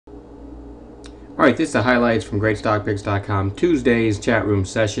Alright, this is the highlights from GreatStockPicks.com Tuesday's chat room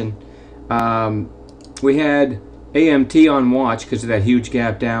session. We had AMT on watch because of that huge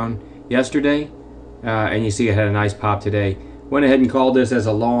gap down yesterday, and you see it had a nice pop today. Went ahead and called this as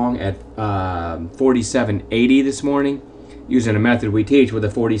a long at 47.80 this morning, using a method we teach with a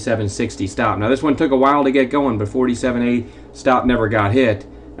 47.60 stop. Now this one took a while to get going, but 47.80 stop never got hit,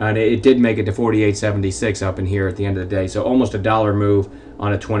 and it did make it to 48.76 up in here at the end of the day. So almost a dollar move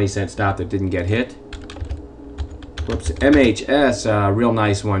on a 20-cent stop that didn't get hit. Whoops. MHS, real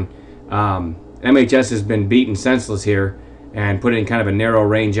nice one. MHS has been beaten senseless here and put it in kind of a narrow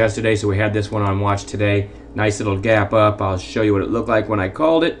range yesterday, so we had this one on watch today. Nice little gap up. I'll show you what it looked like when I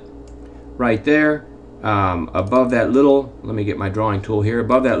called it. Right there, above that little, let me get my drawing tool here,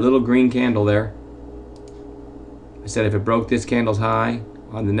 above that little green candle there. I said if it broke this candle's high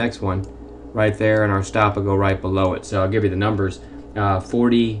on the next one, right there, and our stop will go right below it. So I'll give you the numbers.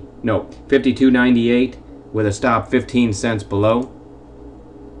 52.98 with a stop 15 cents below.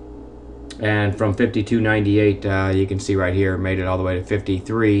 And from 52.98, you can see right here, made it all the way to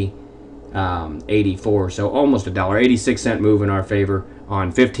 53.84. So almost a dollar, 86-cent move in our favor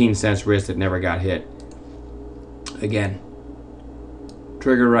on 15 cents risk that never got hit. Again,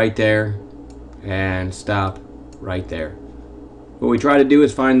 trigger right there and stop right there. What we try to do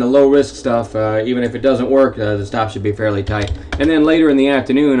is find the low risk stuff. Even if it doesn't work, the stop should be fairly tight. And then later in the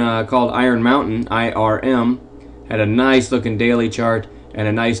afternoon, called Iron Mountain, IRM, had a nice looking daily chart and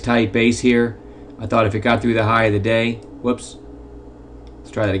a nice tight base here. I thought if it got through the high of the day, whoops, let's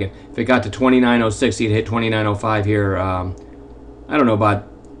try that again. If it got to 29.06, he'd hit 29.05 here, I don't know, about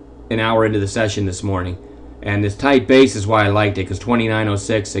an hour into the session this morning. And this tight base is why I liked it, because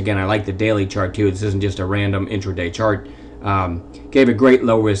 29.06, again, I like the daily chart too. This isn't just a random intraday chart. Gave a great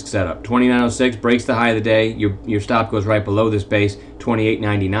low risk setup. 29.06 breaks the high of the day. Your stop goes right below this base,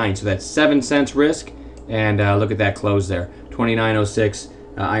 28.99. So that's 7 cents risk. And look at that close there. 29.06.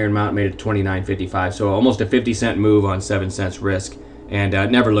 Iron Mountain made it 29.55. So almost a 50-cent move on 7 cents risk. And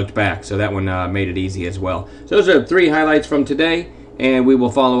never looked back. So that one made it easy as well. So those are 3 highlights from today. And we will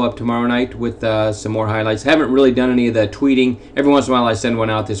follow up tomorrow night with some more highlights. Haven't really done any of the tweeting. Every once in a while I send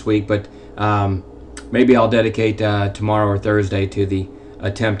one out this week, but maybe I'll dedicate tomorrow or Thursday to the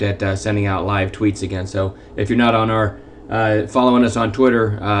attempt at sending out live tweets again. So if you're not on our following us on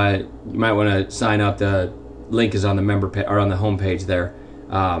Twitter, you might want to sign up. The link is on the member or on the homepage there,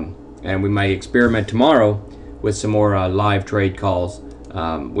 and we might experiment tomorrow with some more live trade calls,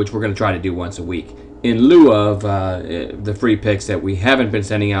 which we're going to try to do once a week in lieu of the free picks that we haven't been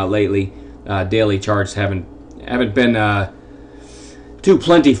sending out lately. Daily charts haven't been too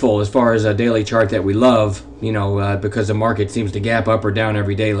plentiful as far as a daily chart that we love, you know, because the market seems to gap up or down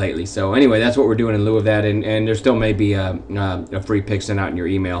every day lately. So anyway, that's what we're doing in lieu of that, and there still may be a free pick sent out in your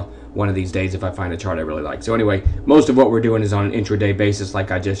email one of these days if I find a chart I really like. So anyway, most of what we're doing is on an intraday basis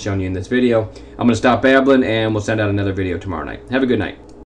like I just shown you in this video. I'm going to stop babbling, and we'll send out another video tomorrow night. Have a good night.